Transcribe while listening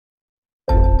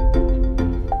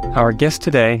Our guest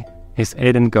today is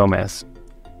Aidan Gomez.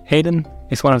 Aidan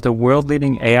is one of the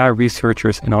world-leading AI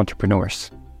researchers and entrepreneurs.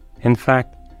 In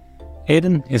fact,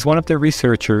 Aidan is one of the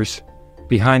researchers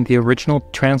behind the original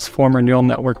Transformer neural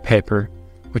network paper,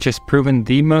 which has proven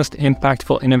the most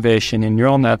impactful innovation in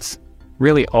neural nets,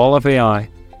 really all of AI,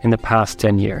 in the past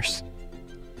 10 years.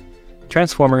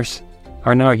 Transformers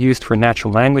are now used for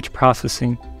natural language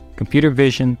processing, computer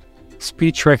vision,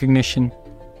 speech recognition,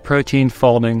 protein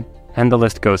folding, and the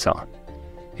list goes on.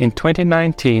 In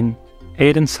 2019,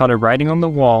 Aidan saw the writing on the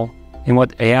wall in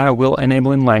what AI will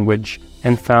enable in language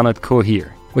and founded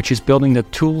Cohere, which is building the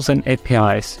tools and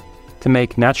APIs to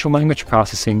make natural language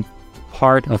processing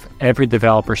part of every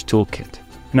developer's toolkit.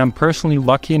 And I'm personally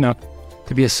lucky enough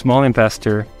to be a small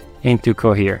investor into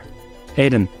Cohere.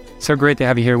 Aidan, so great to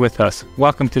have you here with us.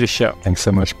 Welcome to the show. Thanks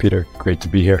so much, Peter. Great to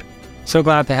be here. So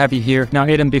glad to have you here. Now,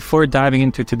 Aidan, before diving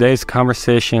into today's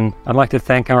conversation, I'd like to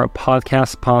thank our podcast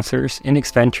sponsors,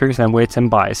 Index Ventures and Weights and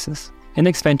Biases.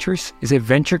 Index Ventures is a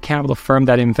venture capital firm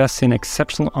that invests in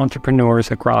exceptional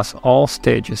entrepreneurs across all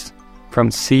stages,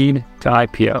 from seed to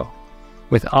IPO.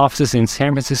 With offices in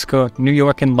San Francisco, New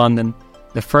York, and London,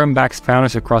 the firm backs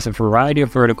founders across a variety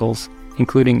of verticals,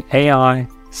 including AI,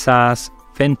 SaaS,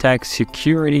 fintech,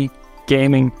 security,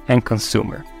 gaming, and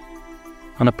consumer.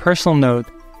 On a personal note,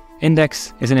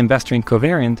 Index is an investor in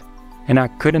Covariant, and I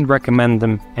couldn't recommend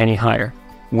them any higher.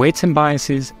 Weights and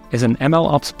Biases is an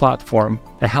MLOps platform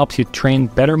that helps you train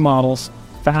better models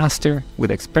faster with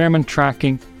experiment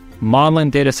tracking, model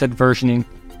and dataset versioning,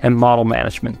 and model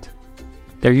management.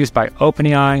 They're used by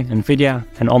OpenAI, NVIDIA,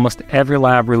 and almost every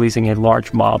lab releasing a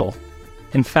large model.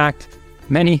 In fact,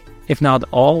 many, if not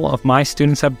all, of my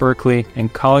students at Berkeley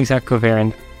and colleagues at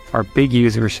Covariant are big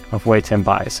users of Weights and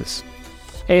Biases.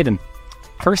 Aidan,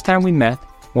 first time we met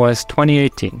was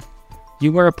 2018.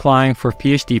 You were applying for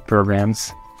PhD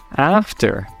programs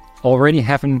after already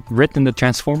having written the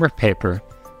Transformer paper,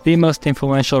 the most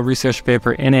influential research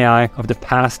paper in AI of the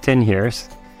past 10 years.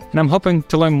 And I'm hoping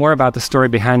to learn more about the story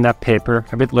behind that paper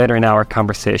a bit later in our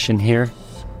conversation here.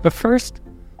 But first,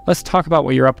 let's talk about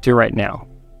what you're up to right now.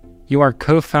 You are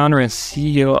co-founder and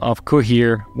CEO of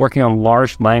Cohere, working on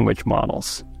large language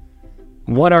models.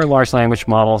 What are large language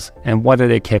models and what are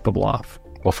they capable of?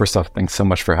 Well, first off, thanks so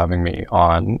much for having me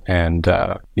on. And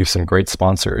you have some great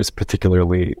sponsors,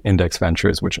 particularly Index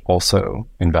Ventures, which also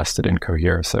invested in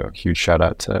Cohere. So huge shout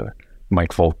out to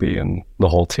Mike Volpe and the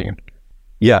whole team.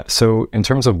 Yeah, so in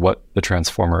terms of what the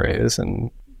Transformer is and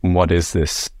what is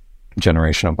this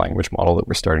generation of language model that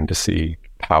we're starting to see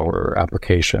power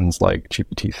applications like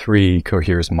GPT-3,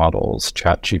 Cohere's models,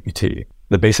 ChatGPT,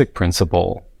 the basic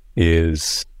principle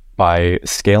is by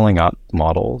scaling up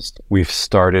models, we've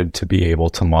started to be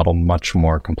able to model much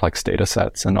more complex data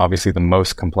sets. And obviously the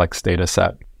most complex data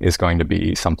set is going to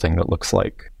be something that looks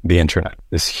like the internet,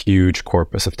 this huge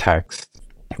corpus of text,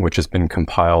 which has been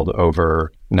compiled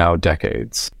over now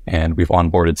decades. And we've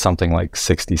onboarded something like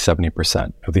 60,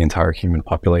 70% of the entire human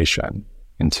population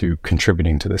into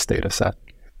contributing to this data set.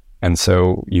 And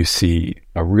so you see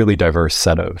a really diverse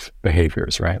set of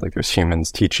behaviors, right? Like there's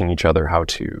humans teaching each other how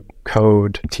to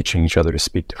code, teaching each other to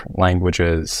speak different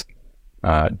languages,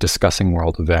 discussing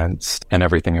world events, and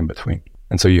everything in between.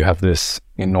 And so you have this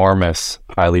enormous,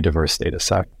 highly diverse data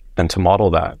set. And to model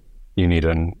that, you need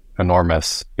an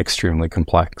enormous, extremely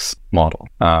complex model.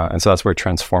 And so that's where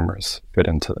transformers fit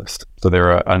into this. So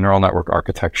they're a neural network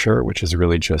architecture, which is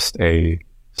really just a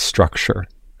structure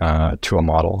to a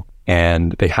model.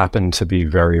 And they happen to be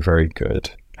very, very good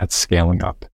at scaling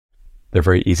up. They're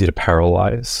very easy to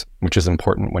parallelize, which is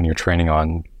important when you're training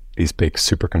on these big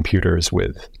supercomputers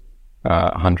with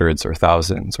hundreds or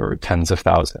thousands or tens of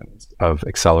thousands of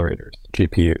accelerators,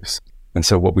 GPUs. And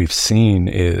so what we've seen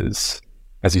is,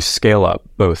 as you scale up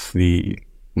both the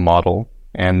model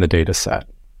and the data set,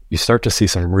 you start to see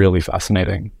some really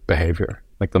fascinating behavior.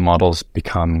 Like the models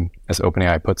become, as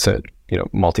OpenAI puts it,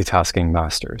 multitasking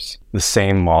masters. The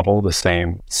same model, the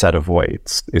same set of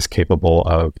weights is capable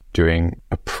of doing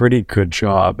a pretty good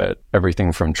job at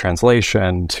everything from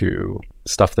translation to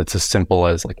stuff that's as simple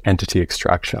as like entity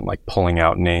extraction, like pulling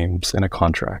out names in a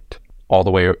contract, all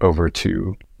the way over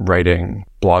to writing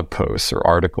blog posts or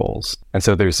articles. And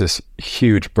so there's this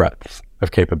huge breadth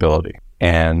of capability.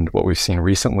 And what we've seen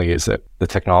recently is that the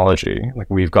technology, like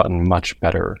we've gotten much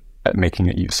better at making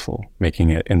it useful,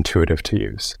 making it intuitive to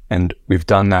use. And we've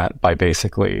done that by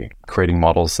basically creating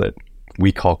models that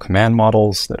we call command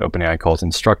models, that OpenAI calls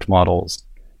instruct models,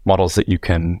 models that you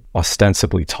can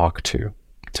ostensibly talk to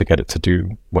get it to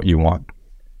do what you want.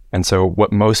 And so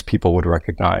what most people would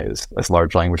recognize as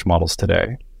large language models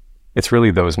today, it's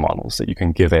really those models that you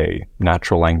can give a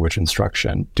natural language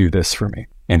instruction, do this for me.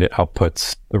 and it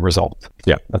outputs the result.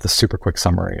 Yeah, that's a super quick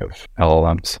summary of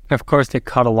LLMs. Of course, they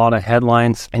caught a lot of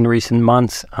headlines in recent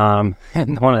months. And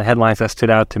one of the headlines that stood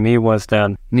out to me was that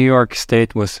New York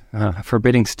State was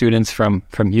forbidding students from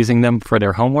using them for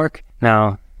their homework.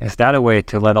 Now, is that a way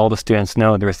to let all the students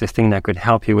know there's this thing that could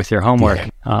help you with your homework?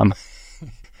 Yeah.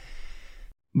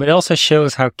 But it also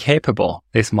shows how capable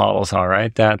these models are,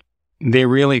 right? That they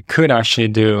really could actually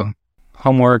do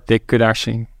homework. They could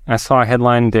actually, I saw a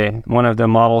headline, one of the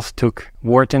models took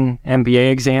Wharton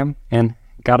MBA exam and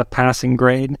got a passing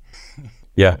grade.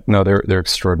 Yeah, no, they're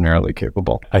extraordinarily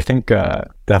capable. I think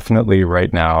definitely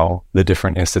right now, the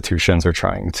different institutions are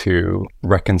trying to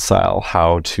reconcile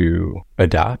how to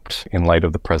adapt in light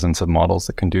of the presence of models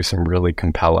that can do some really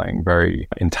compelling, very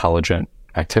intelligent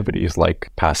activities like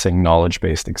passing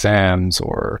knowledge-based exams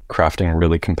or crafting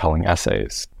really compelling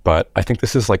essays. But I think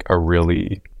this is like a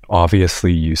really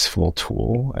obviously useful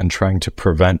tool, and trying to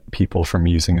prevent people from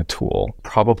using a tool,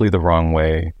 probably the wrong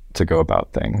way to go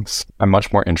about things. I'm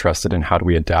much more interested in how do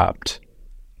we adapt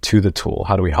to the tool?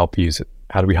 How do we help use it?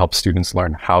 How do we help students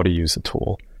learn how to use a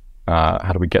tool?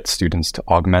 How do we get students to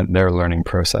augment their learning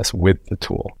process with the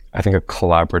tool? I think a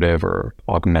collaborative or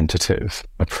augmentative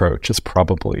approach is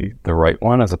probably the right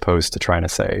one, as opposed to trying to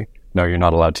say, no, you're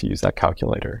not allowed to use that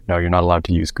calculator. No, you're not allowed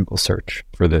to use Google search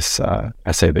for this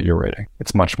essay that you're writing.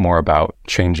 It's much more about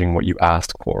changing what you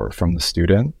ask for from the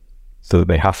student so that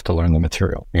they have to learn the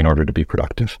material in order to be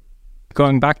productive.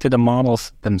 Going back to the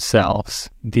models themselves,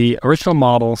 the original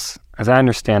models, as I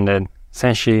understand it,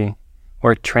 essentially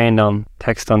were trained on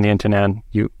text on the internet.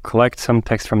 You collect some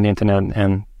text from the internet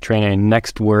and train a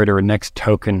next word or next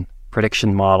token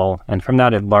prediction model. And from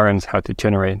that, it learns how to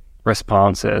generate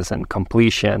responses and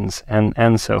completions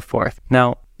and so forth.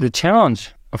 Now, the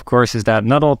challenge, of course, is that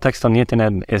not all text on the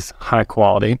internet is high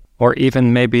quality, or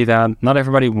even maybe that not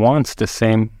everybody wants the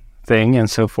same thing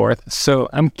and so forth. So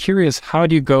I'm curious, how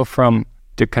do you go from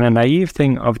the kind of naive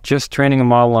thing of just training a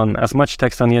model on as much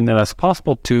text on the internet as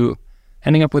possible to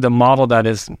ending up with a model that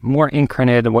is more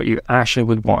incarnated than what you actually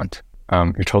would want?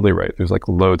 You're totally right. There's like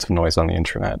loads of noise on the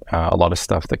internet, a lot of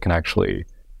stuff that can actually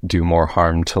do more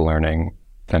harm to learning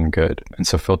than good. And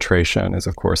so filtration is,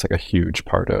 of course, like a huge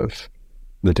part of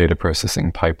the data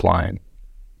processing pipeline.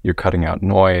 You're cutting out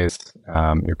noise,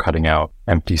 you're cutting out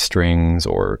empty strings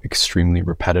or extremely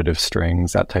repetitive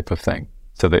strings, that type of thing,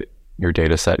 so that your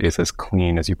data set is as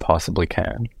clean as you possibly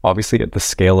can. Obviously, at the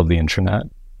scale of the internet,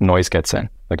 noise gets in.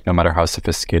 Like, no matter how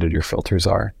sophisticated your filters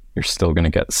are, you're still going to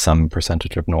get some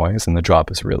percentage of noise, and the job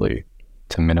is really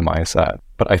to minimize that.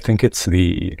 But I think it's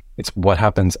what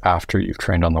happens after you've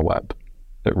trained on the web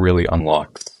that really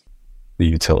unlocks the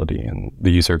utility and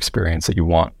the user experience that you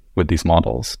want with these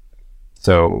models.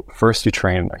 So first you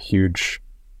train a huge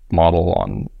model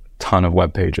on a ton of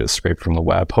web pages scraped from the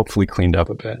web, hopefully cleaned up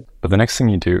a bit. But the next thing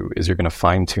you do is you're going to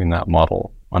fine tune that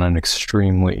model on an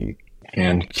extremely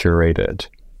hand curated,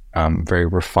 very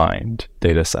refined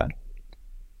data set.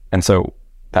 And so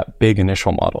that big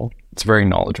initial model, it's very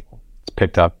knowledgeable. It's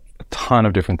picked up a ton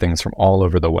of different things from all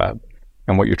over the web.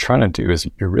 And what you're trying to do is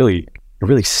you're really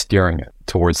steering it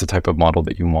towards the type of model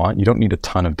that you want. You don't need a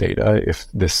ton of data. If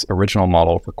this original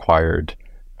model required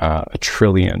 1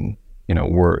 trillion,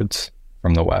 words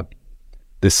from the web,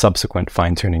 this subsequent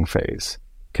fine-tuning phase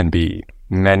can be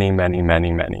many, many,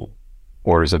 many, many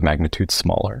orders of magnitude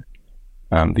smaller.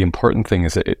 The important thing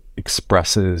is that it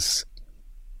expresses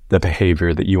the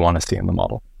behavior that you want to see in the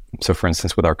model. So for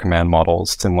instance, with our command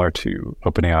models, similar to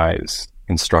OpenAI's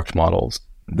instruct models,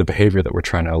 the behavior that we're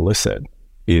trying to elicit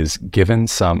is given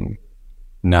some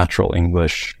natural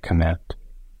English command,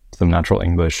 some natural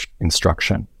English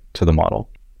instruction to the model.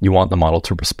 You want the model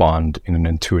to respond in an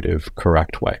intuitive,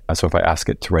 correct way. So if I ask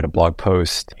it to write a blog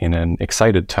post in an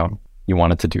excited tone, you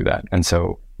want it to do that. And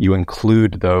so you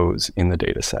include those in the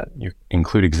data set. You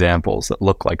include examples that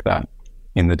look like that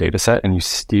in the data set, and you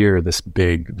steer this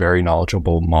big, very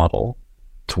knowledgeable model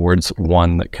towards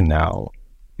one that can now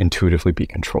intuitively be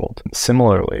controlled.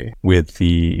 Similarly, with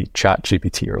the chat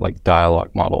GPT or like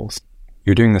dialogue models,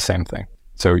 you're doing the same thing.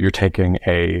 So you're taking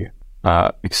a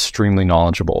extremely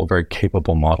knowledgeable, very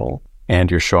capable model,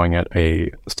 and you're showing it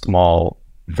a small,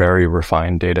 very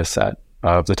refined data set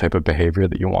of the type of behavior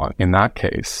that you want. In that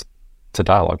case, it's a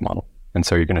dialogue model. And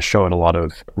so you're going to show it a lot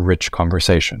of rich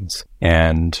conversations,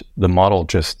 and the model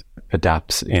just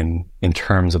adapts in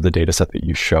terms of the data set that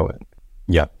you show it.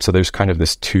 Yeah. So there's kind of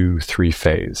this 2-3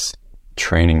 phase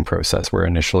training process where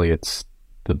initially it's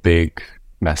the big,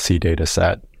 messy data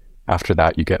set. After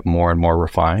that, you get more and more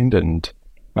refined and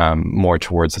more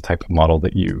towards the type of model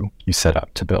that you set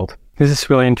out to build. This is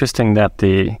really interesting that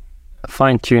the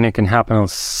fine tuning can happen on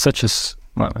such a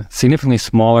significantly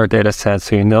smaller data sets,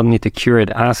 so you don't need to curate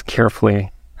as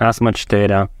carefully, as much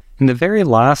data. In the very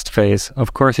last phase,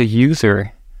 of course, a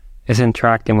user is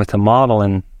interacting with the model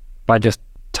and by just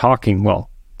typing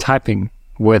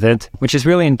with it, which is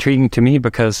really intriguing to me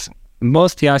because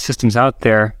most AI systems out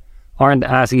there aren't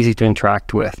as easy to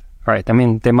interact with, right? I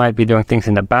mean, they might be doing things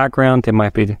in the background, they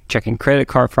might be checking credit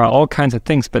card fraud, all kinds of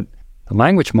things, but the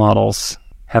language models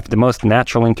have the most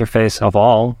natural interface of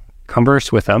all,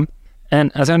 converse with them.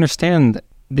 And as I understand,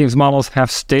 these models have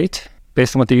state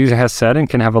based on what the user has said and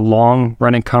can have a long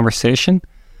running conversation,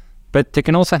 but they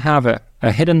can also have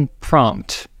a hidden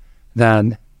prompt that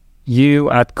you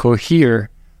at Cohere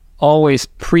always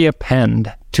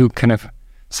pre-append to kind of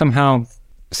somehow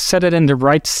set it in the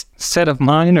right set of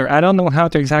mind, or I don't know how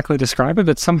to exactly describe it,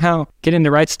 but somehow get in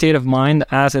the right state of mind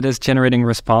as it is generating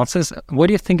responses. What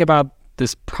do you think about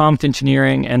this prompt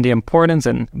engineering and the importance,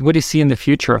 and what do you see in the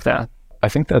future of that? I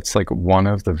think that's like one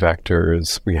of the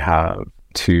vectors we have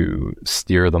to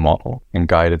steer the model and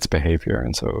guide its behavior.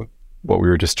 And so what we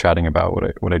were just chatting about,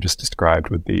 what I just described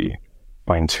with the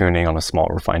fine-tuning on a small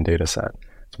refined data set.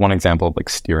 It's one example of like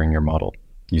steering your model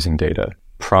using data.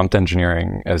 Prompt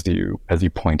engineering, as you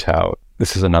point out,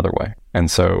 this is another way.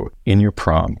 And so in your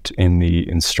prompt, in the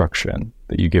instruction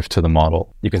that you give to the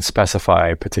model, you can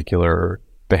specify particular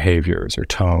behaviors or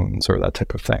tones or that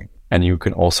type of thing. And you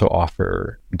can also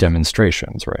offer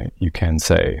demonstrations, right? You can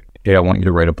say, hey, I want you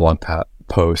to write a blog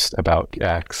post about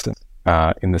X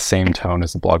in the same tone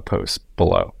as the blog post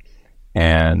below.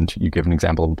 And you give an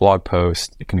example of a blog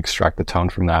post, it can extract the tone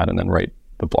from that and then write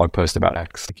the blog post about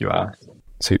X like you asked.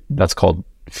 So that's called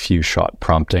few shot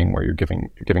prompting, where you're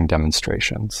giving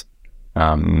demonstrations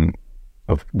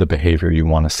of the behavior you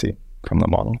want to see from the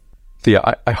model. So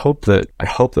yeah, I hope that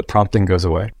prompting goes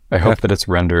away. I hope that it's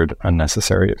rendered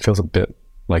unnecessary. It feels a bit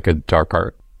like a dark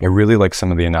art. I really like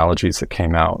some of the analogies that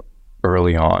came out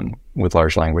early on with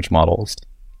large language models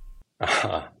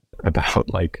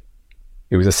about like,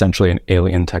 it was essentially an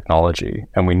alien technology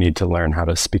and we need to learn how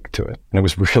to speak to it. And it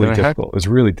was really difficult. It was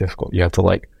really difficult. You had to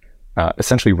like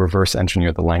essentially reverse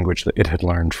engineer the language that it had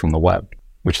learned from the web,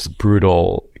 which is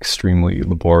brutal, extremely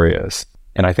laborious.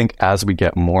 And I think as we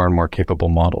get more and more capable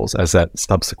models, as that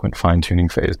subsequent fine-tuning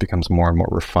phase becomes more and more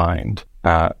refined,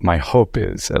 my hope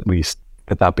is at least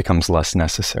that becomes less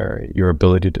necessary. Your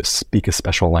ability to speak a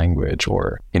special language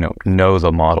or, know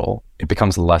the model, it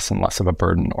becomes less and less of a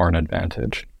burden or an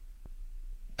advantage.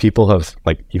 People have,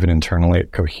 like, even internally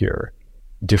at Cohere,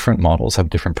 different models have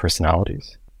different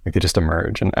personalities. Like, they just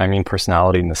emerge. And I mean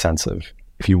personality in the sense of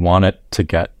if you want to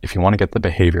get the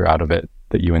behavior out of it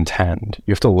that you intend,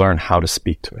 you have to learn how to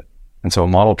speak to it. And so a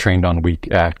model trained on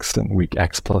week X and week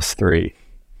X plus 3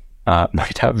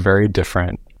 might have a very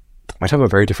different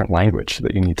language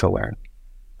that you need to learn.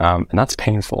 And that's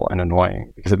painful and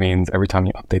annoying because it means every time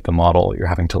you update the model, you're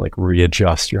having to like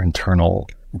readjust your internal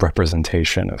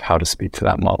representation of how to speak to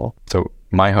that model. So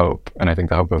my hope, and I think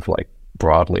the hope of like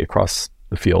broadly across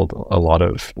the field, a lot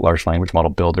of large language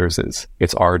model builders, is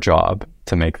it's our job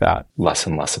to make that less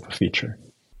and less of a feature.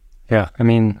 Yeah, I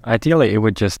mean, ideally it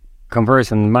would just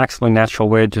converse in a maximally natural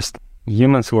way, just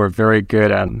humans who are very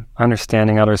good at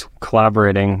understanding others,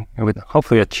 collaborating, it would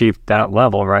hopefully achieve that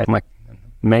level, right? Like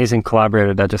amazing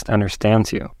collaborator that just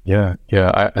understands you. Yeah.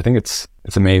 I think it's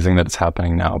amazing that it's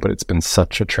happening now, but it's been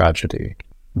such a tragedy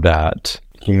that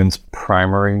humans'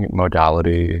 primary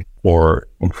modality or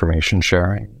information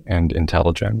sharing and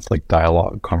intelligence, like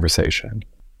dialogue, conversation,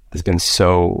 has been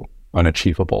so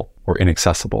unachievable or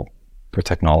inaccessible for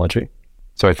technology.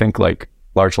 So I think like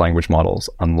large language models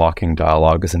unlocking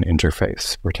dialogue as an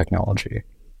interface for technology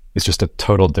is just a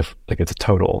total it's a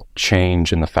total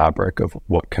change in the fabric of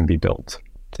what can be built.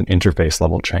 It's an interface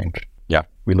level change. Yeah,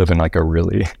 we live in like a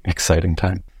really exciting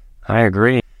time. I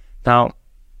agree. Now,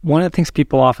 one of the things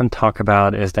people often talk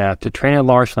about is that to train a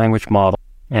large language model,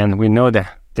 and we know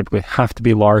that typically have to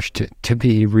be large to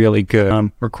be really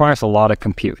good, requires a lot of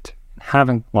compute.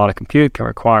 Having a lot of compute can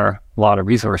require a lot of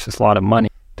resources, a lot of money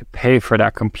to pay for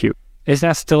that compute. Is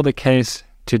that still the case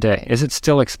today? Is it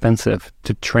still expensive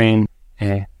to train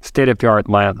a state-of-the-art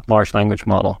large language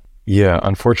model? Yeah,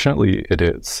 unfortunately it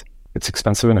is. It's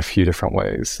expensive in a few different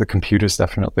ways. The compute is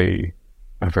definitely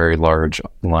a very large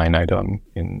line item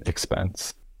in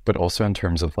expense, but also in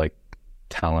terms of like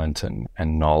talent and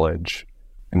knowledge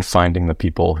and finding the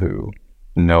people who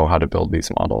know how to build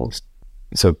these models.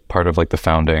 So part of like the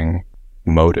founding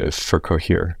motive for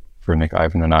Cohere, for Nick,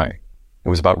 Ivan, and I, it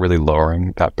was about really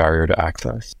lowering that barrier to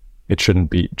access. It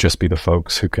shouldn't just be the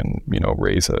folks who can,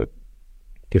 raise a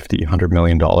 $50, $100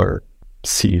 million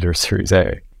seed or Series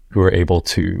A, who are able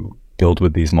to build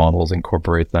with these models,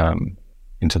 incorporate them,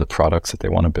 into the products that they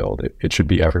want to build. It should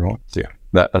be everyone. So yeah,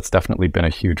 that's definitely been a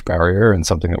huge barrier and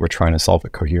something that we're trying to solve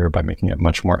at Cohere by making it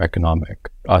much more economic.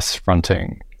 Us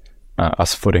footing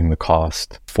the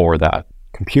cost for that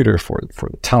computer, for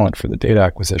the talent, for the data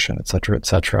acquisition, et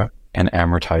cetera, and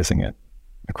amortizing it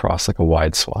across like a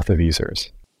wide swath of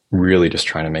users. Really just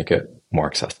trying to make it more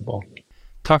accessible.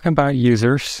 Talking about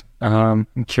users, I'm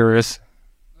curious,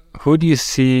 who do you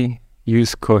see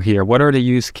use Cohere? What are the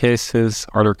use cases?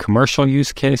 Are there commercial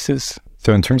use cases?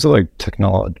 So in terms of like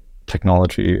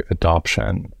technology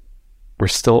adoption, we're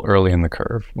still early in the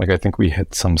curve. Like I think we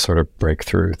hit some sort of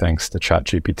breakthrough thanks to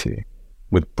ChatGPT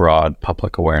with broad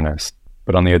public awareness.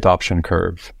 But on the adoption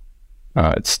curve,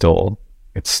 it's still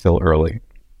early.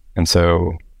 And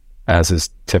so, as is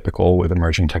typical with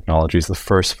emerging technologies, the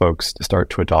first folks to start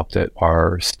to adopt it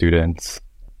are students,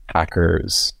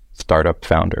 hackers, startup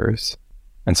founders.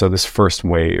 And so this first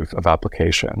wave of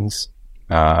applications,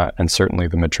 and certainly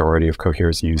the majority of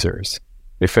Cohere's users,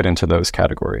 they fit into those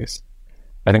categories.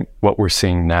 I think what we're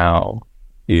seeing now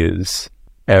is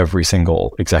every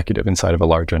single executive inside of a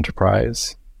large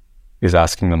enterprise is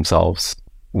asking themselves,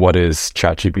 what is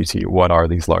ChatGPT? What are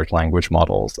these large language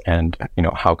models? And,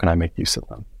 how can I make use of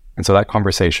them? And so that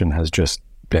conversation has just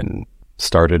been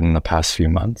started in the past few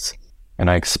months. And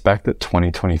I expect that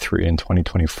 2023 and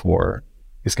 2024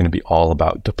 is going to be all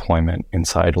about deployment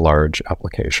inside large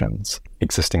applications,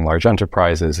 existing large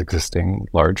enterprises, existing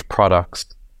large products.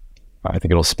 I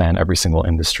think it'll span every single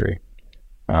industry.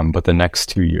 But the next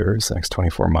 2 years, the next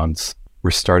 24 months,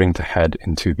 we're starting to head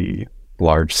into the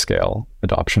large scale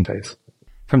adoption phase.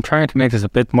 If I'm trying to make this a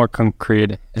bit more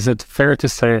concrete, is it fair to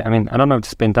say, I don't know if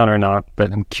it's been done or not,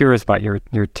 but I'm curious about your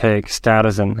take,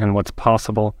 status, and what's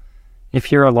possible.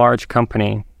 If you're a large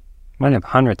company, you might have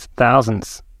hundreds,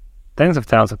 thousands, tens of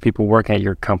thousands of people working at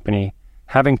your company,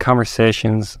 having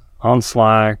conversations on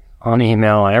Slack, on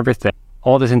email, everything,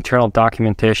 all this internal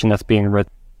documentation that's being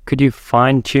written. Could you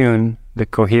fine tune the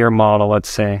Cohere model, let's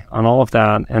say, on all of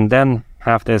that, and then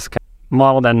have this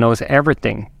model that knows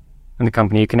everything in the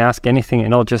company? You can ask anything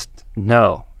and it'll just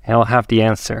know. It'll have the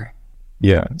answer.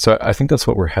 Yeah. So I think that's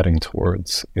what we're heading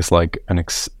towards, is like an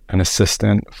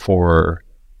assistant for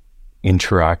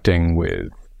interacting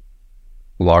with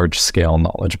large scale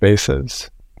knowledge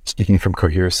bases. Speaking from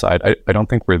Cohere's side, I don't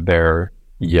think we're there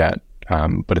yet,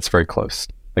 but it's very close.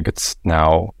 Like it's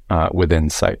now within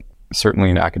sight.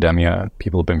 Certainly in academia,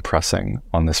 people have been pressing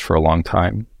on this for a long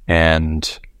time.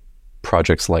 And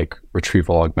projects like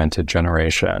retrieval augmented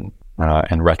generation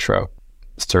and retro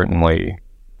certainly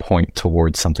point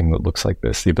towards something that looks like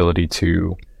this, the ability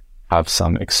to have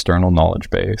some external knowledge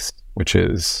base, which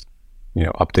is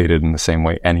updated in the same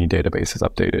way any database is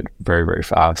updated, very, very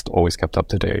fast, always kept up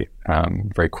to date,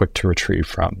 very quick to retrieve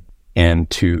from, and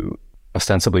to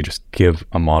ostensibly just give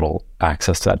a model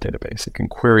access to that database. It can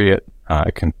query it,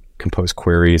 it can compose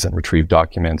queries and retrieve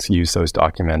documents, use those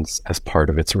documents as part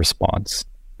of its response.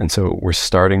 And so we're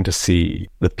starting to see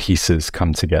the pieces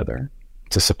come together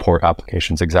to support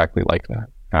applications exactly like that.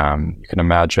 You can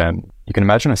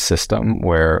imagine a system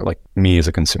where, like me as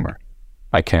a consumer,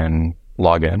 I can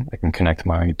log in, I can connect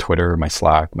my Twitter, my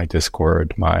Slack, my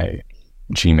Discord, my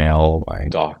Gmail, my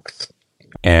Docs,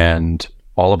 and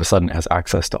all of a sudden it has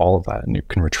access to all of that, and you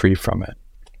can retrieve from it.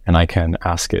 And I can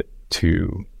ask it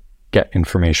to get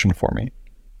information for me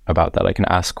about that. I can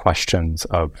ask questions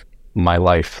of my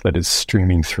life that is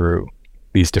streaming through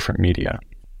these different media.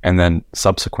 And then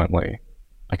subsequently,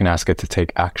 I can ask it to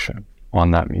take action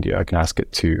on that media. I can ask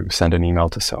it to send an email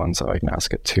to so-and-so. I can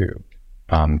ask it to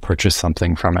purchase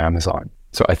something from Amazon.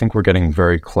 So I think we're getting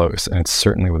very close, and it's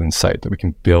certainly within sight that we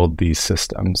can build these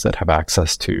systems that have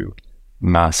access to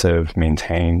massive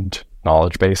maintained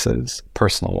knowledge bases,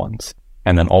 personal ones,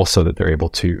 and then also that they're able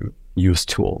to use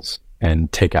tools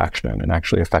and take action and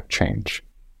actually affect change.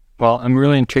 Well, I'm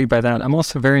really intrigued by that. I'm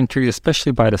also very intrigued,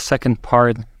 especially by the second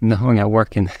part, knowing I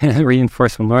work in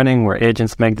reinforcement learning, where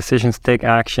agents make decisions, take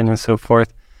action, and so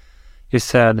forth. You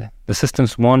said the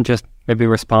systems won't just maybe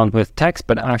respond with text,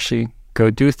 but actually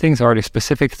go do things. Are there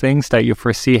specific things that you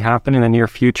foresee happen in the near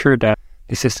future that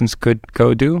the systems could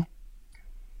go do?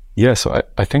 Yeah, so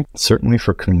I think certainly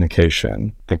for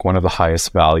communication, I think one of the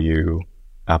highest value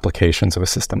applications of a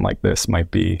system like this might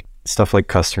be stuff like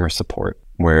customer support,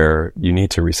 where you need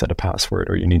to reset a password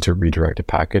or you need to redirect a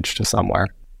package to somewhere,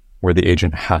 where the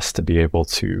agent has to be able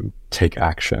to take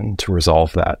action to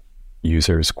resolve that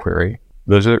user's query.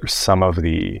 Those are some of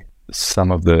the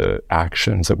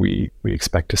actions that we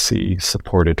expect to see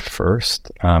supported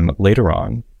first. Later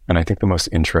on, and I think the most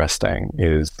interesting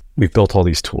is we've built all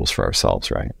these tools for ourselves,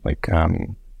 right? Like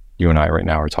you and I right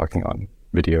now are talking on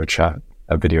video chat.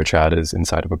 A video chat is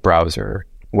inside of a browser.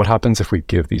 what happens if we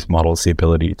give these models the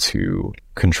ability to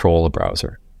control a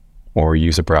browser or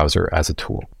use a browser as a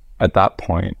tool? At that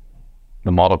point,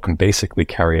 the model can basically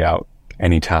carry out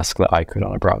any task that I could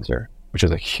on a browser, which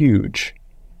is a huge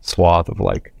swath of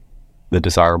like the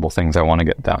desirable things I want to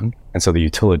get done. And so the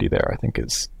utility there, I think,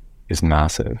 is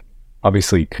massive.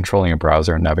 Obviously, controlling a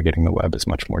browser and navigating the web is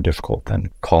much more difficult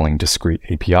than calling discrete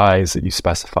APIs that you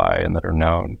specify and that are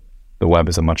known. The web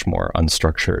is a much more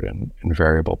unstructured and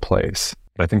variable place.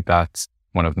 But I think that's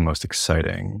one of the most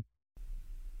exciting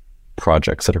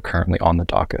projects that are currently on the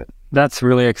docket. That's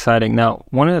really exciting. Now,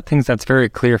 one of the things that's very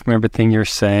clear from everything you're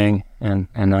saying, and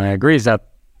I agree, is that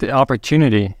the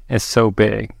opportunity is so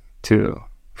big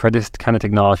for this kind of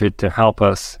technology to help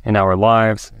us in our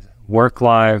lives, work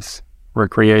lives,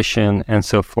 recreation, and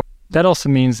so forth. That also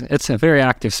means it's a very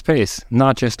active space.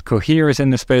 Not just Cohere is in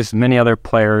the space, many other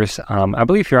players. I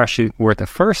believe you actually were the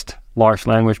first large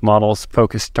language models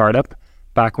focused startup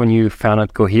back when you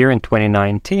founded Cohere in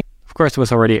 2019. Of course, it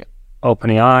was already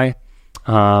OpenAI,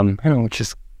 which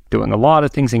is doing a lot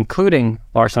of things, including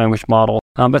large language models.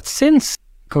 But since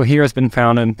Cohere has been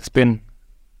founded, there's been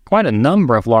quite a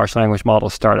number of large language model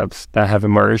startups that have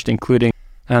emerged, including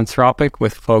Anthropic,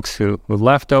 with folks who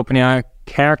left OpenAI,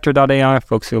 Character.ai,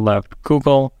 folks who left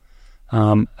Google,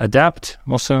 Adapt,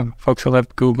 also folks who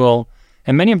left Google,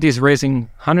 and many of these raising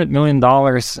 $100 million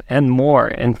and more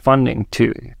in funding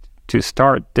to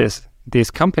start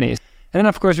these companies. And then,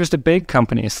 of course, there's the big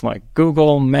companies like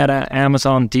Google, Meta,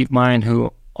 Amazon, DeepMind,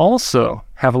 who also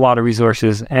have a lot of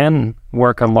resources and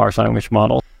work on large language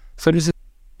models. So there's a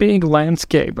big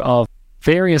landscape of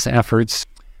various efforts.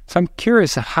 So I'm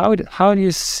curious, how do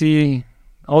you see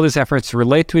all these efforts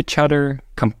relate to each other,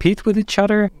 compete with each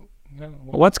other?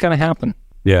 What's going to happen?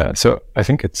 Yeah, so I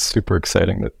think it's super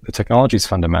exciting that the technology is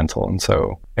fundamental. And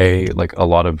so a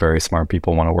lot of very smart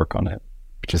people want to work on it,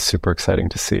 which is super exciting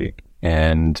to see.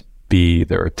 And B,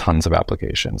 there are tons of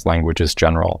applications. Language is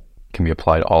general, can be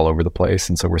applied all over the place.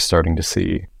 And so we're starting to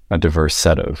see a diverse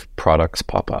set of products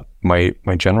pop up. My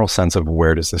general sense of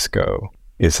where does this go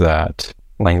is that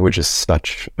language is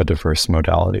such a diverse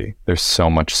modality. There's so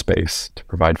much space to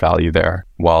provide value there.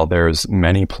 While there's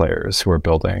many players who are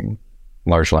building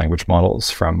large language models,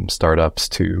 from startups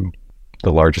to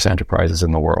the largest enterprises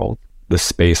in the world, the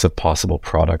space of possible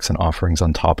products and offerings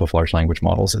on top of large language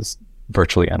models is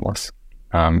virtually endless.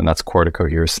 And that's core to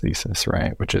Cohere's thesis,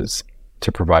 right? Which is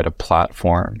to provide a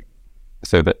platform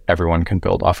so that everyone can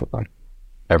build off of them.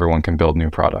 Everyone can build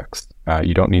new products.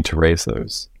 You don't need to raise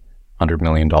those $100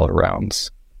 million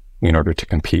rounds in order to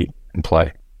compete and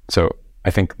play. So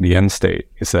I think the end state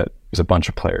is that there's a bunch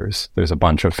of players. There's a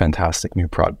bunch of fantastic new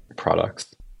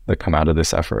products that come out of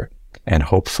this effort. And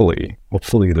hopefully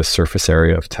the surface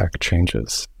area of tech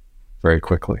changes very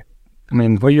quickly. I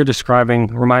mean, what you're describing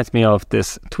reminds me of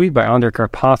this tweet by Andrej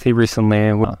Karpathy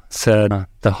recently, which said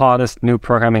the hottest new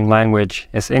programming language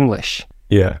is English.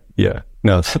 Yeah.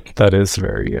 No, that is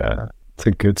very, it's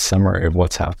a good summary of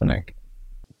what's happening.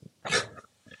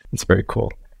 It's very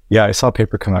cool. Yeah, I saw a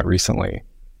paper come out recently.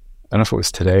 I don't know if it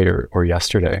was today or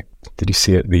yesterday. Did you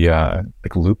see it? The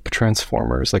loop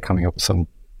transformers, coming up with some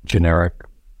generic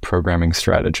programming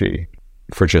strategy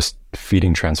for just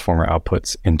feeding transformer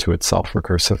outputs into itself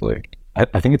recursively.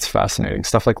 I think it's fascinating.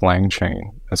 Stuff like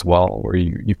LangChain as well, where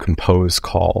you compose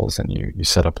calls and you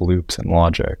set up loops and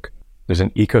logic. There's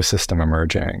an ecosystem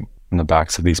emerging on the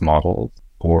backs of these models,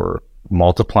 or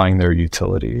multiplying their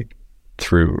utility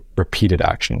through repeated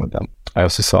action with them. I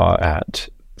also saw at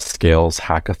Scale's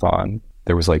hackathon,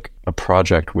 there was a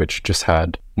project which just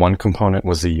had one component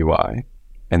was the UI,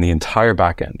 and the entire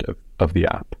backend of the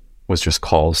app was just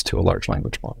calls to a large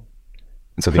language model.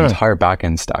 And so the entire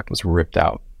backend stack was ripped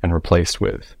out and replaced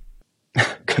with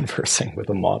conversing with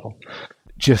a model.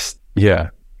 Just,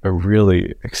 a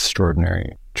really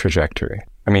extraordinary trajectory.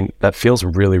 I mean, that feels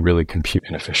really, really compute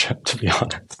inefficient, to be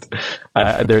honest.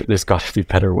 There's got to be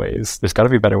better ways. There's got to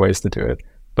be better ways to do it.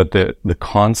 But the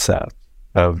concept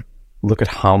of look at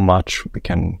how much we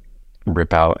can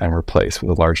rip out and replace with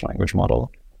a large language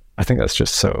model, I think that's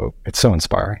just it's so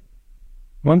inspiring.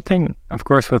 One thing, of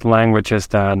course, with language is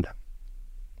that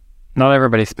not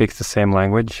everybody speaks the same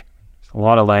language. There's a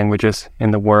lot of languages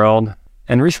in the world.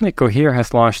 And recently, Cohere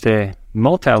has launched a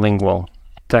multilingual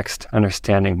text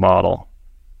understanding model.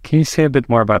 Can you say a bit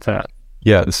more about that?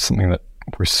 Yeah, this is something that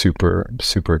we're super,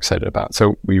 super excited about.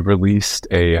 So we released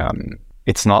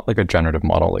it's not like a generative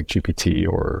model like GPT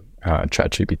or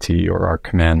ChatGPT or our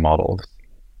command models.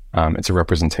 It's a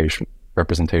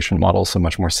representation model, so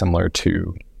much more similar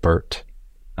to BERT,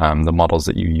 the models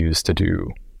that you use to do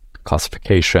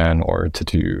classification or to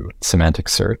do semantic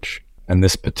search. And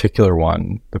this particular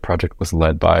one, the project was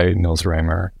led by Nils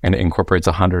Raymer, and it incorporates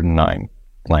 109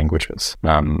 languages.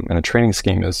 And the training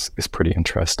scheme is pretty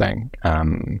interesting.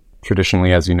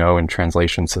 Traditionally, as you know, in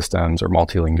translation systems or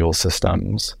multilingual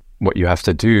systems, what you have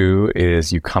to do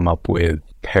is you come up with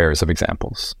pairs of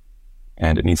examples.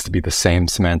 And it needs to be the same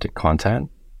semantic content,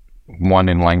 one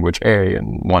in language A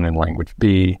and one in language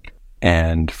B.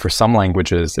 And for some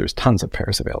languages, there's tons of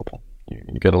pairs available.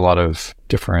 You get a lot of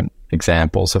different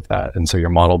examples of that. And so your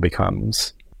model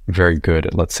becomes very good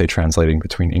at, let's say, translating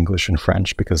between English and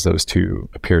French, because those two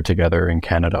appear together in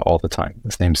Canada all the time,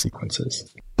 the same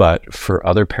sequences. But for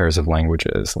other pairs of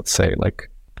languages, let's say like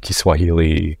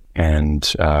Kiswahili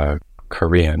and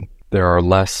Korean, there are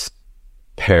less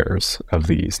pairs of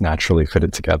these naturally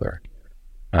fitted together.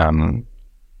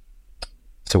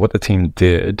 So what the team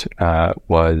did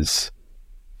was,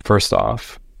 first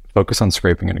off, focus on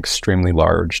scraping an extremely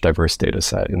large, diverse data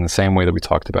set in the same way that we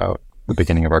talked about at the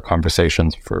beginning of our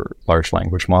conversations for large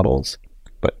language models,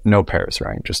 but no pairs,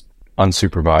 right? Just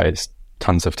unsupervised,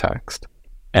 tons of text.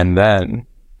 And then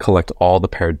collect all the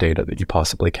paired data that you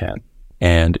possibly can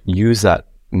and use that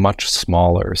much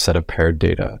smaller set of paired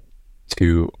data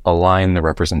to align the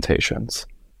representations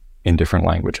in different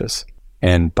languages.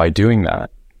 And by doing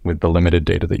that, with the limited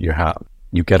data that you have,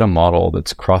 you get a model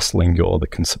that's cross-lingual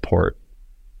that can support,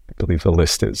 I believe the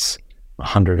list is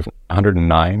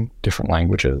 109 different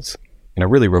languages in a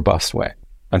really robust way.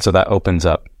 And so that opens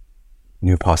up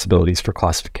new possibilities for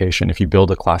classification. If you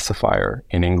build a classifier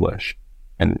in English,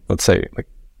 and let's say, like,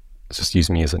 let's just use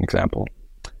me as an example.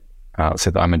 Let's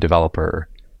say that I'm a developer,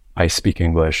 I speak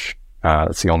English,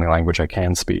 that's the only language I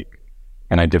can speak,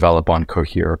 and I develop on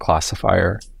Cohere a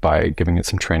classifier by giving it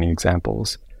some training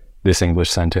examples. This English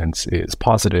sentence is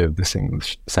positive, this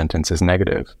English sentence is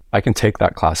negative. I can take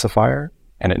that classifier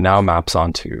and it now maps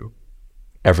onto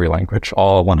every language,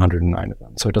 all 109 of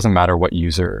them. So it doesn't matter what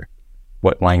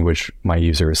language my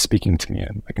user is speaking to me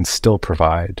in. I can still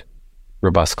provide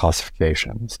robust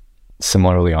classifications.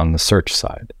 Similarly on the search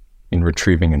side, in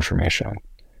retrieving information.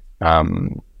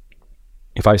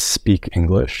 If I speak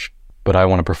English, but I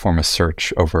want to perform a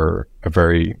search over a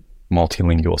very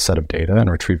multilingual set of data and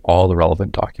retrieve all the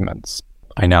relevant documents,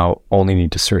 I now only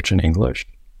need to search in English,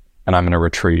 and I'm going to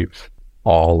retrieve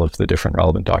all of the different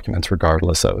relevant documents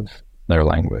regardless of their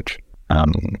language.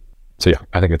 So yeah,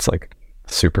 I think it's like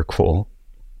super cool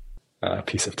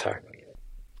piece of tech.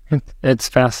 It's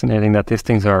fascinating that these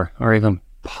things are even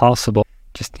possible.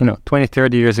 Just, 20,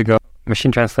 30 years ago,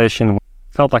 machine translation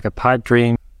felt like a pipe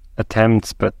dream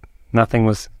attempt, but nothing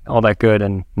was all that good.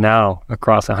 And now,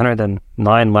 across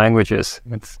 109 languages,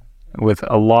 it's with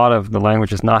a lot of the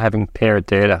languages not having paired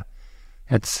data.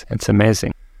 It's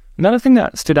amazing. Another thing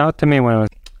that stood out to me when I was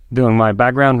doing my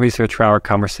background research for our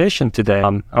conversation today,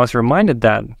 I was reminded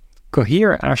that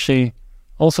Cohere actually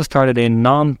also started a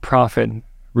non-profit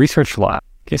research lab.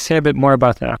 Can you say a bit more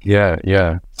about that?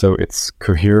 Yeah. So it's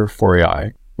Cohere for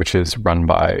AI, which is run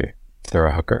by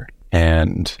Sarah Hooker.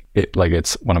 And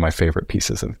it's one of my favorite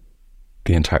pieces of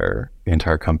the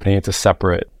entire company. It's a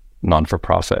separate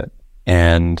non-for-profit.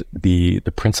 And the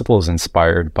principle is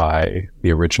inspired by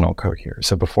the original Cohere.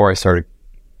 So the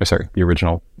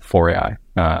original for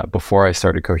AI. Before I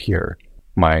started Cohere,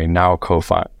 my now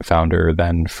co-founder,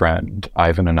 then friend,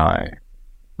 Ivan, and I,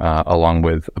 along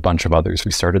with a bunch of others,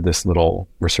 we started this little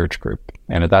research group.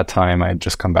 And at that time, I had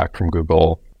just come back from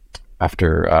Google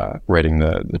after writing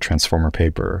the Transformer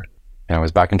paper. And I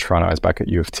was back in Toronto, I was back at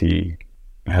U of T.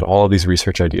 I had all of these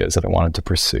research ideas that I wanted to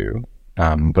pursue,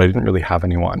 but I didn't really have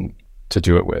anyone to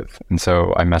do it with. And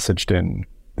so I messaged in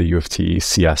the U of T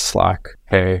CS Slack,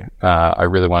 hey, I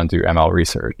really want to do ML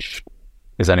research.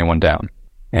 Is anyone down?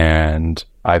 And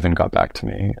Ivan got back to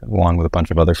me, along with a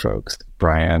bunch of other folks,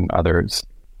 Brian, others.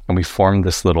 And we formed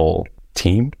this little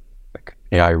team, like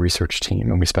AI research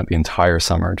team. And we spent the entire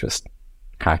summer just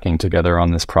hacking together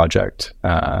on this project,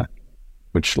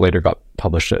 which later got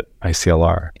published at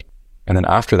ICLR. And then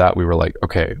after that, we were like,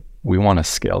 okay, we want to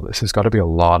scale this. There's got to be a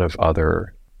lot of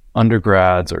other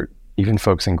undergrads or even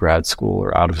folks in grad school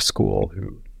or out of school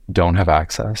who don't have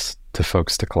access to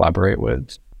folks to collaborate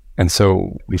with. And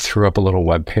so we threw up a little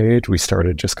web page. We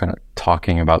started just kind of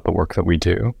talking about the work that we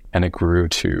do. And it grew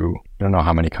to, I don't know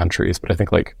how many countries, but I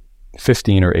think like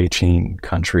 15 or 18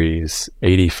 countries,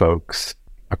 80 folks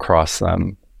across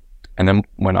them. And then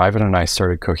when Ivan and I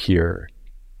started Cohere,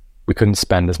 we couldn't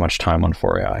spend as much time on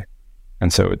 4AI.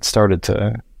 And so it started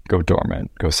to go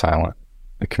dormant, go silent.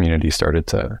 The community started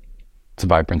to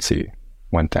vibrancy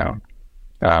went down.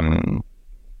 And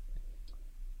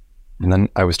then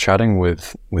I was chatting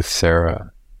with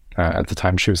Sarah. At the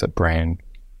time she was at Brain.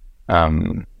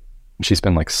 She's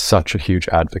been like such a huge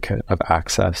advocate of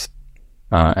access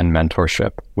and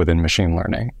mentorship within machine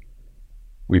learning.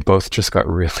 We both just got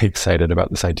really excited about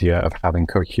this idea of having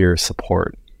Cohere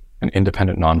support an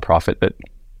independent nonprofit that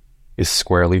is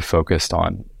squarely focused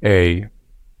on A,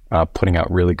 putting out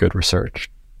really good research,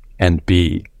 and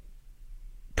B,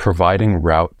 providing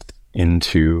routes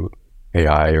into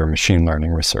AI or machine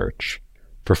learning research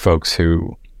for folks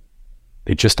who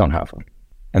they just don't have them.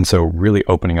 And so really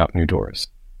opening up new doors,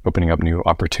 opening up new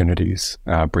opportunities,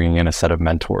 bringing in a set of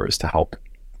mentors to help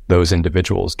those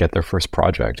individuals get their first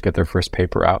project, get their first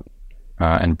paper out,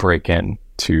 and break in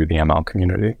to the ML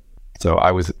community. So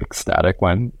I was ecstatic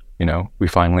when, we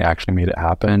finally actually made it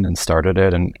happen and started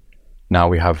it. And now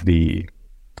we have the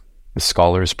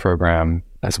scholars program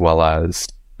as well as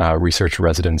research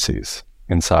residencies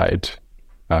inside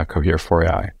Cohere for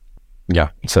AI. Yeah,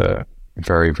 it's a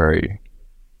very, very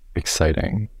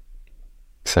exciting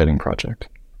project.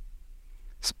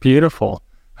 It's beautiful.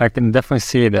 I can definitely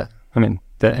see that.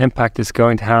 The impact it's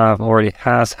going to have, already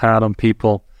has had on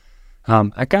people.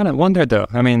 I kind of wonder though,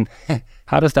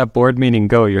 how does that board meeting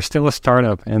go? You're still a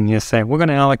startup and you say, we're going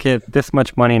to allocate this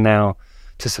much money now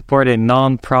to support a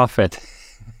non-profit.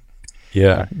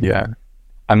 Yeah.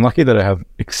 I'm lucky that I have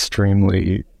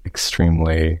extremely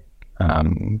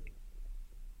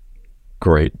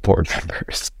great board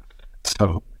members.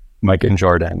 So Mike and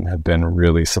Jordan have been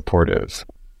really supportive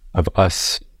of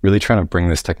us really trying to bring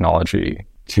this technology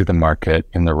to the market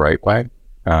in the right way,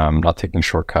 not taking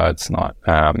shortcuts, not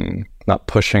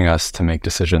pushing us to make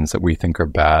decisions that we think are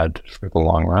bad for the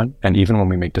long run. And even when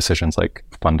we make decisions like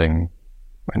funding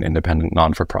an independent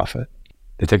non-for-profit,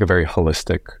 they take a very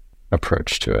holistic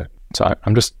approach to it. So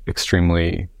I'm just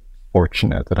extremely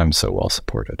fortunate that I'm so well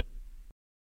supported.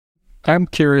 I'm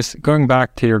curious, going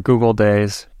back to your Google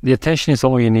days, the attention is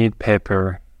all you need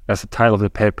paper, that's the title of the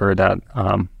paper that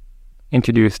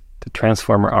introduced the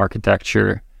transformer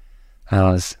architecture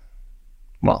as,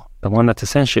 the one that's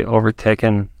essentially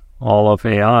overtaken all of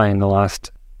AI in the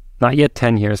last, not yet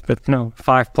 10 years, but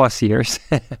 5+ years.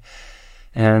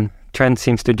 And trend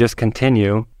seems to just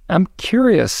continue. I'm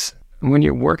curious, when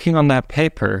you're working on that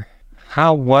paper,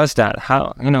 how was that?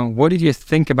 What did you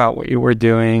think about what you were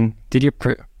doing? Did you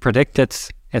predict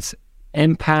its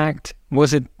impact?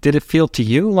 Did it feel to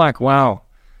you like, wow,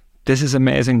 this is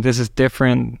amazing, this is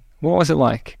different? What was it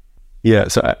like? Yeah,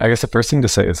 so I guess the first thing to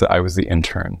say is that I was the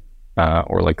intern,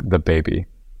 or like the baby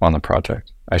on the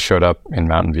project. I showed up in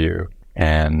Mountain View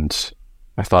and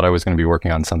I thought I was going to be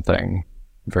working on something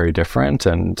very different.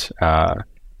 And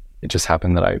it just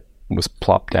happened that I was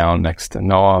plopped down next to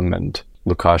Noam, and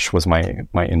Lukash was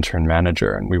my intern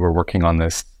manager. And we were working on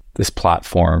this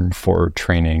platform for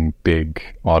training big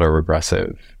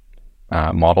autoregressive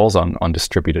models on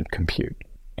distributed compute.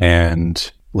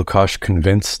 And Lukash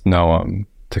convinced Noam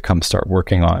to come start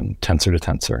working on Tensor to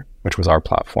Tensor, which was our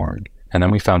platform. And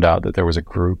then we found out that there was a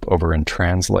group over in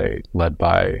Translate led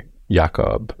by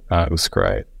Jakob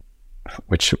Uskreit,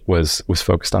 which was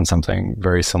focused on something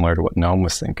very similar to what Noam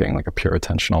was thinking, like a pure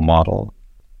attentional model.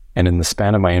 And in the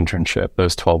span of my internship,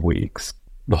 those 12 weeks,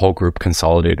 the whole group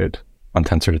consolidated on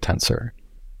Tensor to Tensor,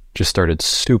 just started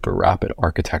super rapid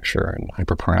architecture and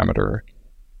hyperparameter,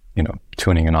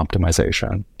 tuning and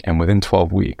optimization. And within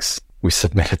 12 weeks, we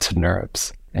submitted to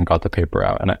NeurIPS and got the paper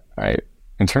out. And I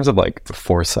in terms of like the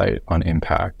foresight on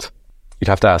impact, you'd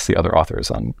have to ask the other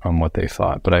authors on what they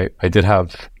thought. But I did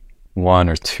have one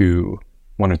or two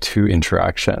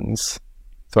interactions.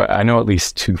 So I know at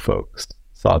least 2 folks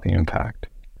saw the impact.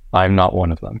 I'm not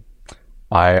one of them.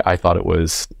 I thought it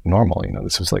was normal.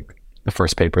 This was like the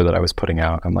first paper that I was putting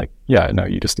out. I'm like, yeah, no,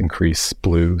 you just increase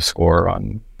blue score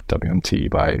on WMT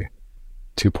by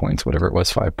 2 points, whatever it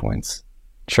was, 5 points.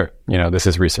 Sure. This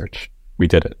is research. We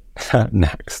did it.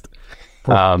 Next.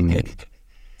 But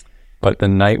the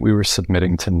night we were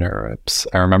submitting to NeurIPS,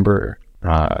 I remember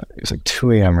it was like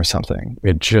 2 a.m. or something. We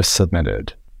had just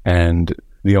submitted, and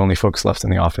the only folks left in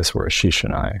the office were Ashish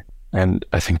and I. And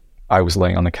I think I was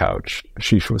laying on the couch.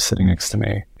 Ashish was sitting next to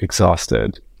me,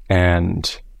 exhausted,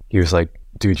 and he was like,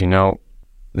 "Dude,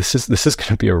 this is going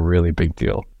to be a really big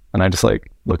deal." And I just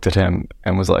like looked at him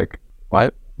and was like,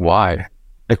 "What? Why?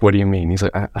 Like, what do you mean?" He's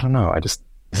like, I don't know. this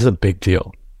is a big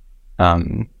deal."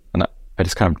 And I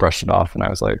just kind of brushed it off, and I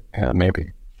was like, yeah,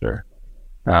 maybe, sure.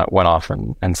 Went off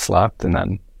and slept. And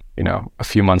then, a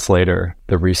few months later,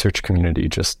 the research community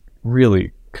just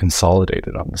really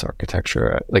consolidated on this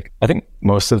architecture. Like, I think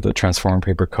most of the Transform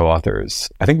paper co-authors,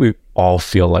 I think we all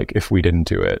feel like if we didn't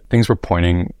do it, things were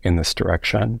pointing in this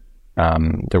direction.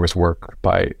 There was work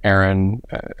by Aaron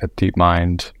at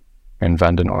DeepMind and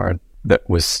Vandenoord that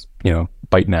was,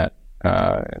 ByteNet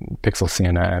and Pixel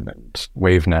CNN and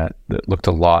WaveNet that looked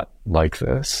a lot like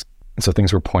this. And so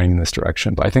things were pointing in this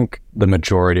direction. But I think the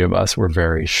majority of us were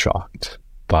very shocked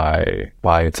by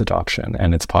its adoption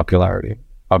and its popularity.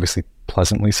 Obviously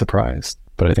pleasantly surprised,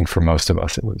 but I think for most of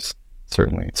us it was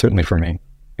certainly for me,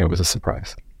 it was a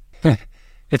surprise.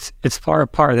 It's far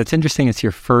apart. That's interesting. It's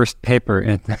your first paper,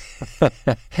 and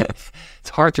it's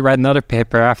hard to write another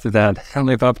paper after that and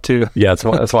live up to. Yeah,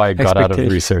 that's why I got out of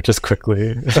research as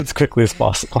quickly as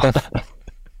possible.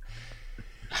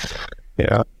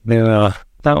 Yeah. Now,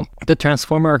 the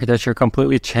transformer architecture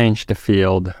completely changed the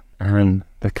field and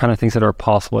the kind of things that are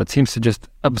possible. It seems to just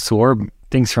absorb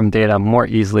things from data more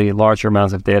easily. Larger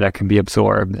amounts of data can be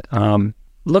absorbed.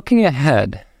 Looking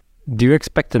ahead, do you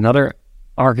expect another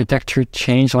architecture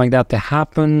change like that to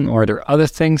happen, or are there other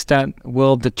things that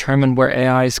will determine where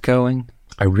AI is going?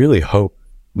 I really hope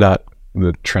that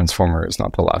the transformer is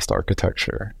not the last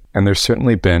architecture. And there's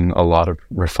certainly been a lot of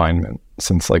refinement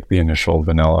since like the initial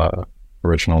vanilla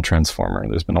original transformer.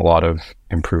 There's been a lot of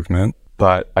improvement,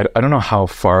 but I don't know how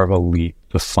far of a leap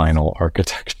the final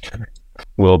architecture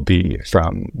will be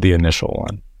from the initial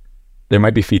one. There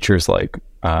might be features like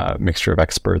a mixture of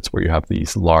experts where you have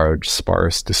these large,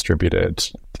 sparse, distributed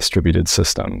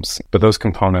systems, but those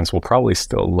components will probably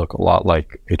still look a lot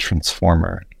like a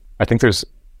transformer. I think there's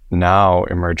now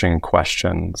emerging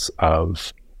questions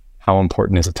of how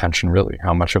important is attention really?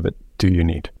 How much of it do you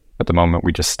need? At the moment,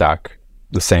 we just stack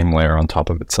the same layer on top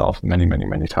of itself many, many,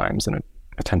 many times, and an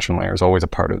attention layer is always a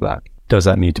part of that. Does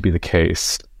that need to be the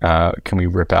case? Can we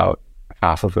rip out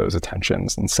half of those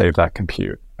attentions and save that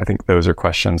compute? I think those are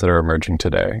questions that are emerging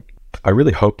today. I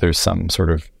really hope there's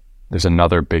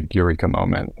another big eureka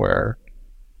moment where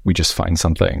we just find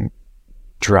something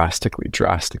drastically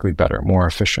better, more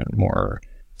efficient, more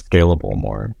scalable,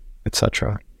 more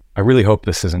etc. I really hope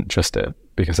this isn't just it,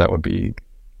 because that would be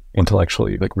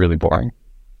intellectually like really boring.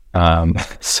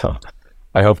 So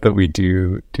I hope that we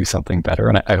do something better,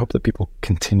 and I hope that people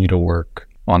continue to work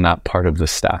on that part of the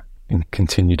stack and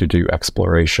continue to do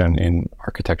exploration in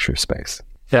architecture space.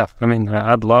 Yeah, I mean,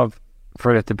 I'd love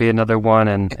for it to be another one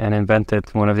and invent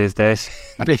it one of these days.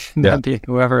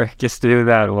 Whoever gets to do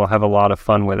that will have a lot of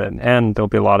fun with it, and there'll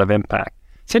be a lot of impact.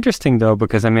 It's interesting though,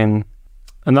 because I mean,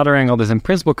 another angle this in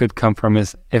principle could come from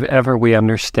is if ever we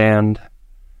understand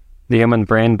the human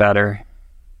brain better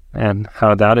and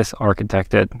how that is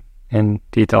architected in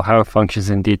detail, how it functions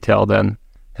in detail, then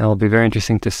it'll be very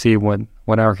interesting to see what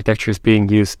architecture is being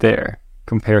used there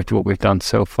compared to what we've done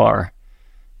so far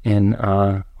in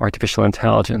artificial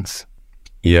intelligence.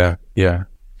 Yeah.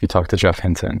 If you talk to Jeff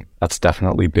Hinton, that's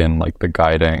definitely been like the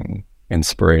guiding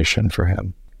inspiration for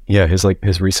him. Yeah,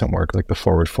 his recent work, like the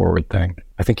forward thing,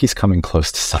 I think he's coming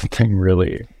close to something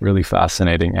really, really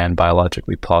fascinating and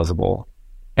biologically plausible,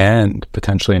 and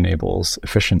potentially enables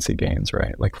efficiency gains,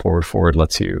 right? Like forward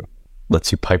lets you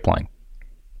pipeline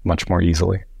much more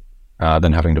easily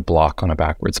than having to block on a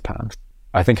backwards path.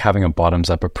 I think having a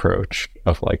bottoms-up approach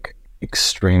of like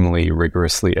extremely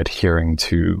rigorously adhering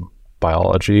to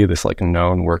biology, this like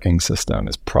known working system,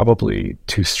 is probably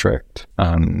too strict.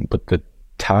 But the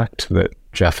tact that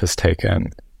Jeff has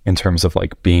taken in terms of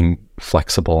like being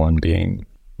flexible and being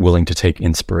willing to take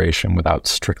inspiration without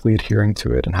strictly adhering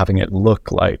to it and having it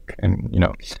look like, and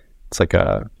it's like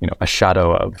a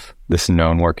shadow of this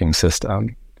known working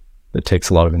system that takes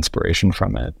a lot of inspiration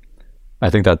from it. I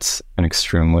think that's an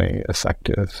extremely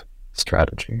effective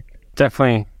strategy.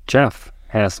 Definitely Jeff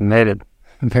has made it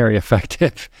very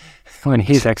effective when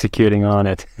he's executing on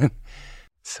it.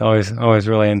 It's always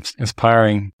really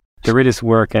inspiring to read his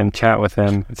work and chat with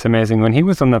him. It's amazing. When he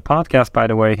was on the podcast, by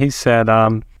the way, he said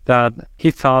that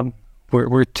he thought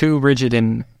we're too rigid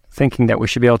in thinking that we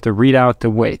should be able to read out the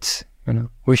weights.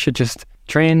 We should just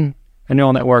train a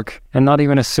neural network and not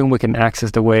even assume we can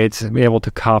access the weights and be able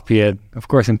to copy it. Of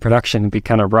course, in production, it'd be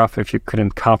kind of rough if you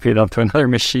couldn't copy it onto another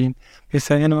machine. He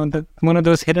said, one of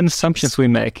those hidden assumptions we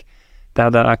make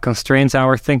that constrains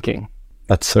our thinking.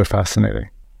 That's so fascinating.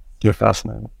 You're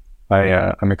fascinating.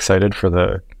 I'm excited for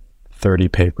the 30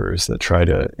 papers that try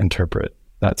to interpret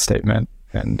that statement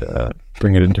and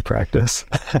bring it into practice.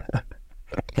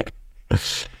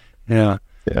 Yeah.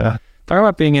 Talking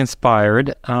about being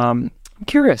inspired, I'm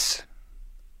curious,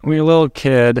 when you're a little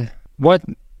kid, what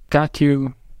got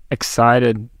you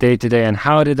excited day to day, and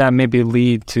how did that maybe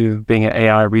lead to being an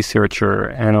AI researcher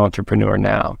and entrepreneur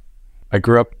now? I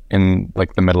grew up in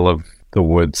like the middle of the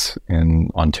woods in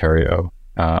Ontario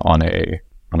on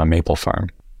a maple farm.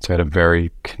 So I had a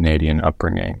very Canadian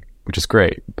upbringing, which is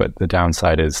great. But the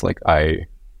downside is like I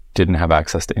didn't have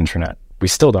access to internet. We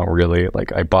still don't really.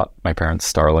 Like I bought my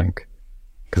parents Starlink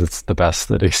because it's the best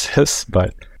that exists,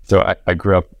 but So I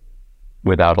grew up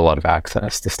without a lot of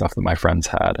access to stuff that my friends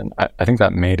had. And I think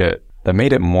that made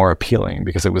it more appealing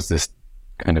because it was this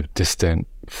kind of distant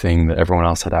thing that everyone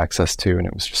else had access to. And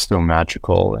it was just so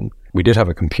magical. And we did have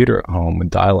a computer at home with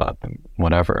dial-up and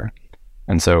whatever.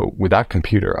 And so with that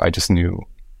computer, I just knew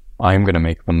I'm going to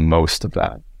make the most of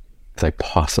that as I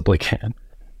possibly can.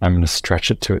 I'm going to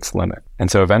stretch it to its limit. And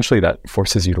so eventually that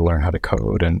forces you to learn how to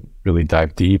code and really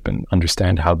dive deep and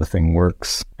understand how the thing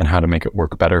works and how to make it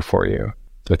work better for you.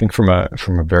 So I think from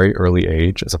a very early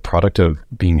age, as a product of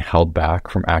being held back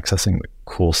from accessing the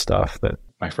cool stuff that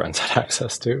my friends had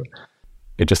access to,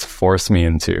 it just forced me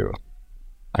into,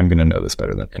 I'm going to know this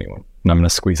better than anyone. And I'm going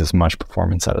to squeeze as much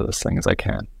performance out of this thing as I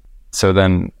can. So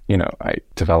then, I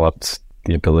developed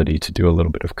the ability to do a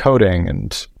little bit of coding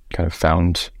and kind of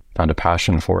found a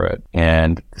passion for it.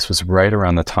 And this was right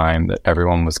around the time that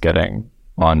everyone was getting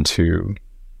onto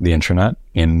the internet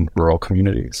in rural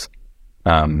communities.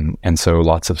 And so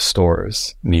lots of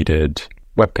stores needed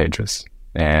web pages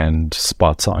and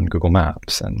spots on Google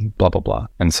Maps and blah, blah, blah.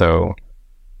 And so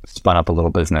spun up a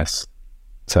little business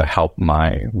to help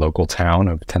my local town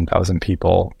of 10,000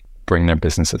 people bring their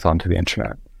businesses onto the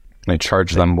internet. And I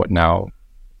charged them what now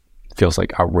feels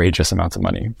like outrageous amounts of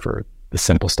money for the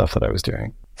simple stuff that I was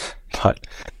doing. But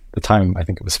at the time, I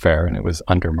think it was fair and it was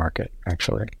under market,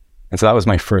 actually. And so that was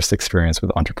my first experience with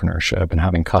entrepreneurship and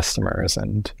having customers.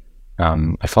 And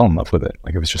I fell in love with it.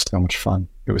 Like, it was just so much fun.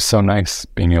 It was so nice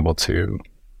being able to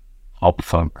help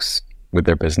folks with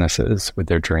their businesses, with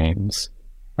their dreams,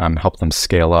 help them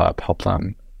scale up, help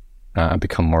them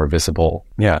become more visible.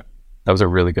 Yeah, that was a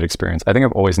really good experience. I think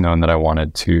I've always known that I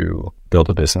wanted to build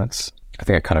a business. I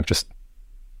think I kind of just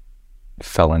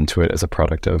fell into it as a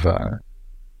product of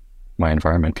my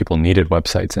environment. People needed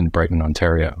websites in Brighton,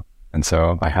 Ontario. And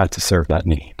so I had to serve that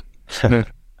need.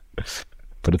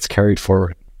 But it's carried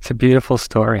forward. It's a beautiful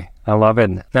story. I love it.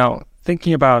 Now,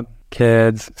 thinking about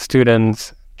kids,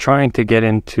 students trying to get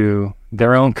into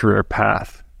their own career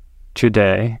path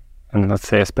today, and let's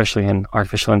say especially in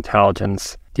artificial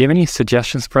intelligence, do you have any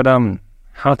suggestions for them?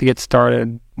 How to get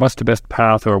started? What's the best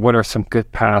path, or what are some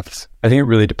good paths? I think it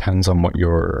really depends on what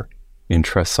your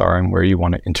interests are and where you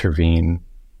want to intervene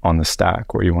on the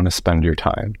stack, where you want to spend your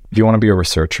time. If you want to be a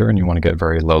researcher and you want to get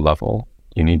very low level,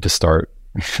 you need to start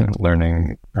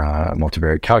learning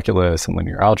multivariate calculus and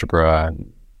linear algebra,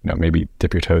 and maybe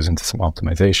dip your toes into some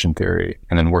optimization theory,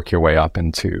 and then work your way up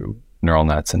into neural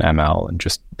nets and ML and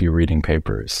just be reading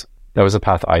papers. That was a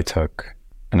path I took.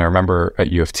 And I remember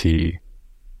at U of T,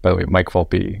 by the way, Mike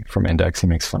Volpe from Index, he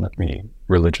makes fun of me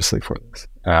religiously for this.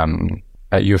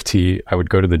 At U of T, I would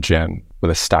go to the gym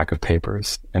with a stack of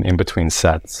papers, and in between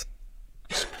sets,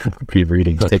 be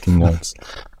reading, taking notes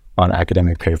on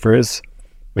academic papers,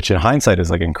 which in hindsight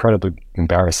is like incredibly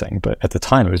embarrassing. But at the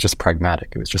time, it was just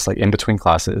pragmatic. It was just like, in between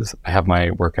classes, I have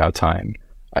my workout time.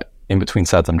 In between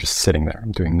sets, I'm just sitting there.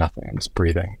 I'm doing nothing. I'm just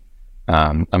breathing.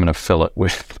 I'm going to fill it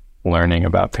with learning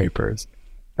about papers.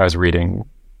 I was reading,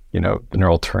 the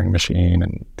neural Turing machine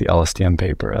and the LSTM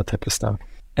paper, that type of stuff.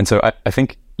 And so I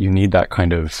think you need that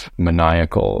kind of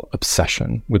maniacal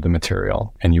obsession with the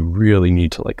material, and you really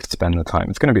need to spend the time.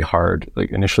 It's going to be hard.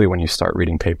 Initially, when you start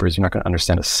reading papers, you're not going to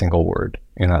understand a single word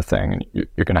in that thing. And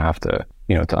you're going to have to,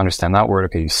 to understand that word.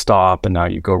 Okay, you stop, and now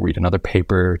you go read another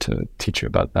paper to teach you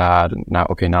about that. And now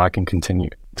I can continue.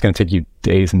 It's going to take you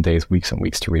days and days, weeks and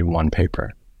weeks to read one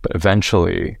paper. But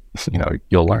eventually,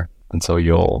 you'll learn. And so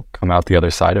you'll come out the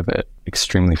other side of it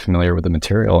extremely familiar with the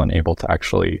material and able to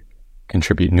actually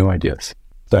contribute new ideas.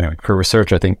 So anyway, for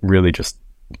research, I think really just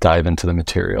dive into the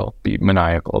material, be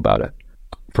maniacal about it.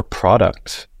 For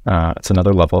product, it's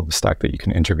another level of the stack that you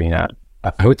can intervene at.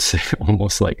 I would say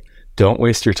almost don't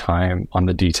waste your time on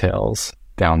the details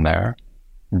down there.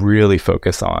 Really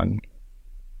focus on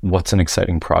what's an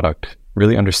exciting product.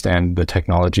 Really understand the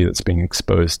technology that's being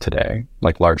exposed today,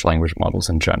 like large language models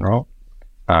in general,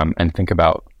 and think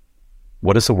about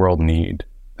what does the world need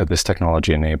that this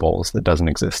technology enables that doesn't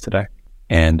exist today,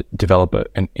 and develop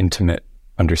an intimate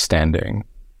understanding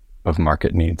of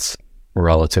market needs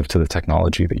relative to the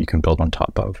technology that you can build on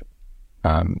top of.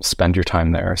 Spend your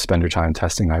time there, spend your time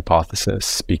testing hypothesis,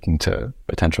 speaking to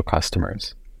potential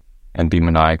customers, and be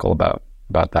maniacal about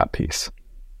that piece.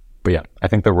 But yeah, I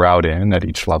think the route in at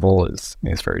each level is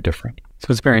very different. So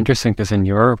it's very interesting because in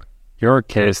your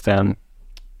case then,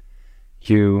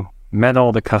 you met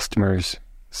all the customers,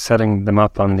 setting them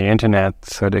up on the internet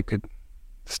so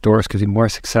stores could be more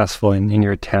successful in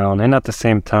your town. And at the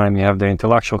same time, you have the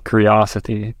intellectual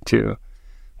curiosity to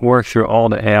work through all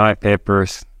the AI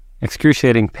papers.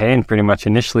 Excruciating pain pretty much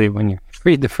initially when you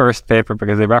read the first paper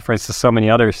because they reference to so many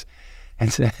others.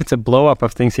 it's a blow up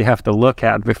of things you have to look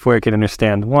at before you can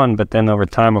understand one, but then over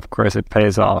time, of course, it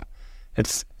pays off.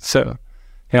 It's so,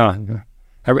 yeah.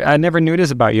 I never knew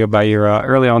this about you, about your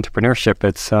early entrepreneurship.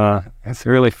 It's a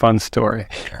really fun story.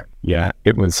 Yeah,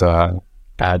 it was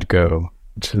AdGo,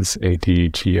 which is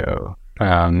ADGO.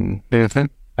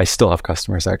 I still have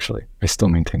customers, actually. I still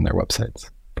maintain their websites.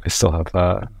 I still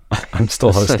have, I'm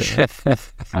still hosting it.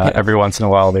 Every once in a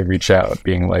while, they reach out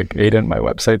being like, Aidan, my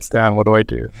website's down. What do I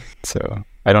do? So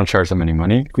I don't charge them any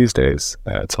money these days.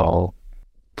 It's all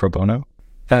pro bono.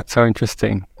 That's so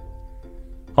interesting.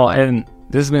 Oh, and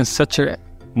this has been such a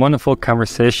wonderful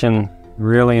conversation.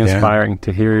 Really inspiring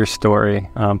to hear your story.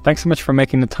 Thanks so much for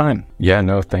making the time. Yeah,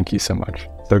 no, thank you so much.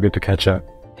 So good to catch up.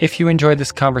 If you enjoyed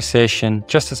this conversation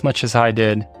just as much as I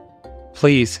did,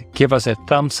 please give us a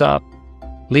thumbs up,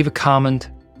 leave a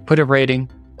comment, put a rating.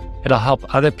 It'll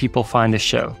help other people find the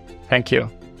show. Thank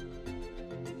you.